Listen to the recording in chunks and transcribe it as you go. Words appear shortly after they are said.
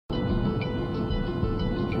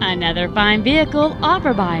Another fine vehicle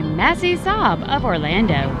offered by Massey Saab of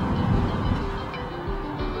Orlando.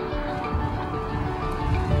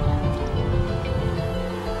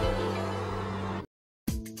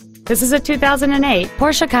 This is a 2008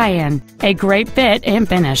 Porsche Cayenne, a great fit and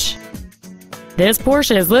finish. This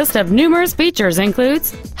Porsche's list of numerous features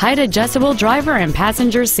includes height-adjustable driver and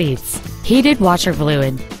passenger seats, heated washer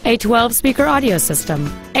fluid, a 12-speaker audio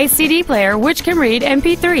system, a CD player which can read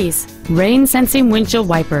MP3s, rain-sensing windshield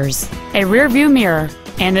wipers, a rear-view mirror,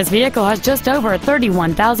 and this vehicle has just over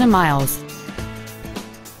 31,000 miles.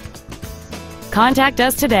 Contact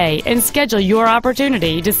us today and schedule your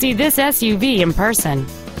opportunity to see this SUV in person.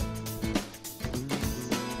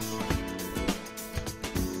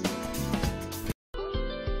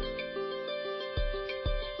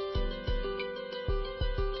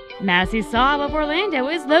 Massey Saab of Orlando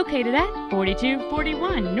is located at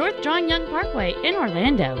 4241 North John Young Parkway in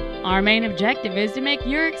Orlando. Our main objective is to make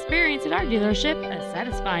your experience at our dealership a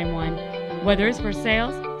satisfying one, whether it's for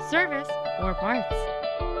sales, service, or parts.